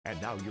And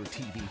now your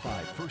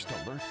TV5 First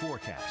Alert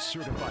forecast,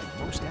 certified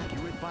most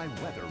accurate by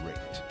Weather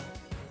Rate.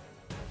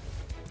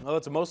 Well,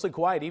 it's a mostly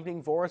quiet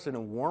evening for us and a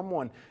warm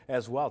one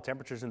as well.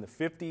 Temperatures in the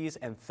 50s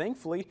and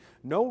thankfully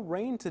no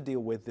rain to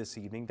deal with this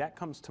evening. That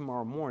comes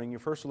tomorrow morning. Your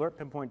First Alert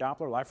Pinpoint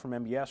Doppler live from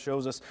MBS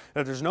shows us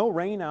that there's no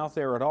rain out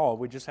there at all.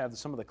 We just have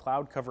some of the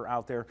cloud cover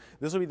out there.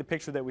 This will be the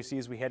picture that we see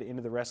as we head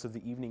into the rest of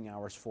the evening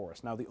hours for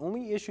us. Now, the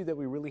only issue that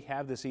we really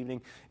have this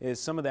evening is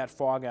some of that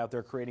fog out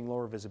there creating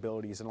lower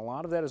visibilities, and a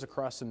lot of that is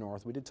across the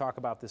north. We did talk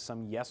about this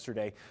some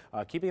yesterday,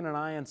 keeping an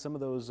eye on some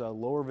of those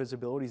lower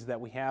visibilities that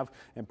we have,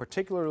 and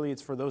particularly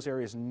it's for those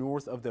areas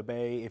north of the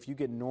bay. If you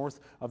get north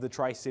of the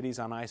Tri-Cities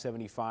on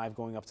I-75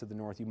 going up to the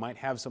north, you might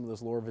have some of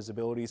those lower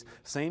visibilities.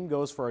 Same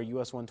goes for our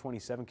US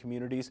 127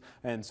 communities,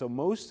 and so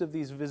most of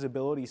these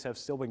visibilities have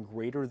still been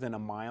greater than a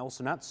mile,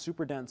 so not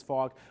super dense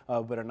fog,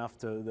 but enough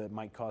that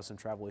might cause some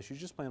travel issues.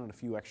 Just plan on a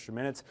few extra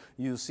minutes.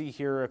 You'll see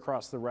here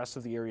across the rest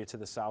of the area to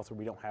the south where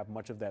we don't have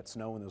much of that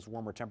snow and those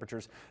warmer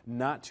temperatures,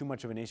 not too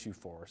much of an issue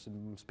for us.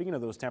 And speaking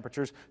of those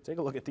temperatures, take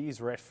a look at these.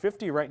 We're at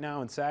 50 right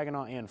now in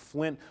Saginaw and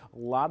Flint. A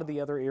lot of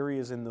the other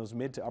areas in those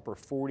mid to upper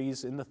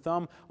 40s. In the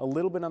Thumb, a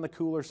little bit on the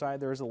cooler side.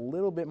 There is a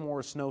little bit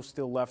more snow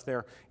still left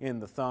there in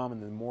the Thumb,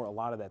 and then a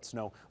lot of that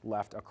snow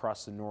left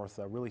across the north,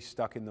 really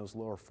stuck in those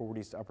lower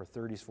 40s to upper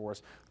 30s for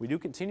us. We do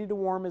continue to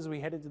warm as we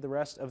head into the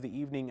rest of the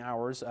evening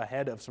hours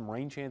ahead of some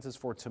rain chances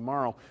for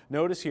tomorrow.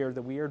 Notice here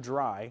that we are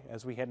dry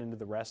as we head into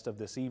the rest of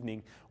this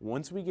evening.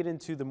 Once we get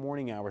into the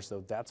morning hours,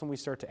 though, that's when we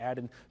start to add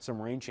in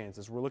some rain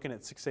chances. We're looking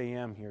at 6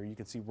 a.m. here. You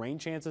can see rain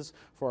chances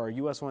for our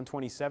US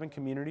 127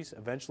 communities.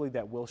 Eventually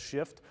that will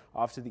shift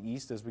off to the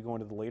east as we go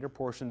into the later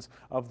portions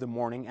of the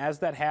morning. As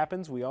that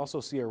happens, we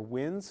also see our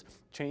winds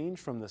change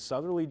from the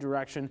southerly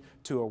direction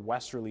to a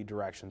westerly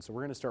direction. So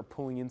we're going to start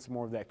pulling in some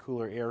more of that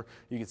cooler air.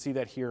 You can see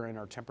that here in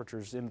our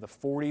temperatures into the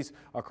 40s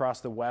across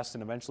the west,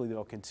 and eventually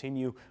they'll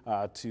continue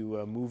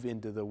to move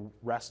into the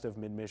rest of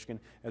mid-Michigan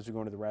as we go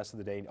into the rest of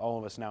the day. All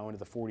of us now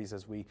into the 40s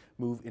as we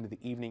move into the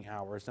evening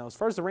hours. Now, as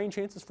far as the rain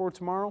chances for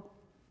tomorrow,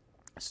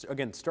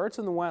 again, starts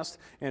in the west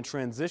and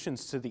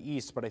transitions to the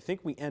east, but I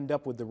think we end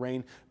up with the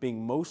rain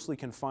being mostly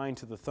confined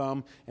to the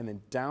Thumb and then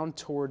down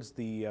towards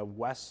the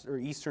west or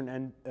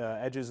eastern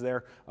edges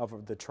there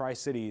of the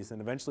Tri-Cities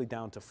and eventually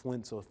down to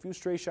Flint. So a few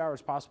stray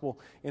showers possible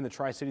in the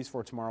Tri-Cities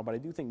for tomorrow, but I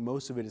do think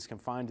most of it is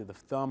confined to the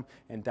Thumb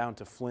and down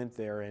to Flint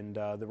there, and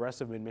the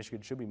rest of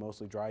mid-Michigan should be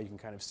mostly dry. You can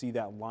kind of see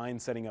that line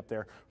setting up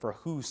there for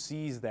who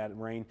sees that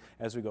rain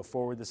as we go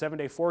forward. The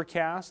 7-day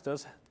forecast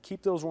does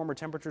keep those warmer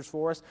temperatures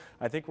for us.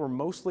 I think we're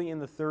mostly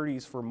in the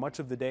 30s for much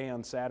of the day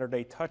on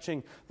Saturday,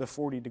 touching the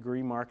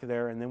 40-degree mark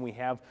there, and then we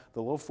have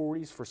the low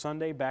 40s for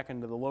Sunday, back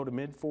into the low to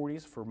mid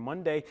 40s for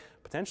Monday,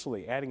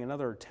 potentially adding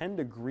another 10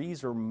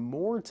 degrees or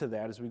more to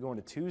that as we go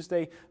into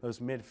Tuesday, those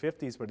mid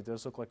 50s, but it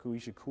does look like we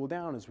should cool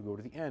down as we go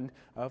to the end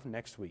of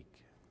next week.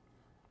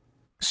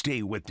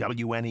 Stay with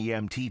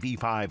WNEM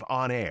TV5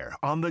 on air,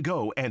 on the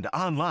go, and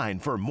online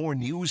for more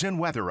news and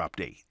weather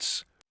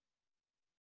updates.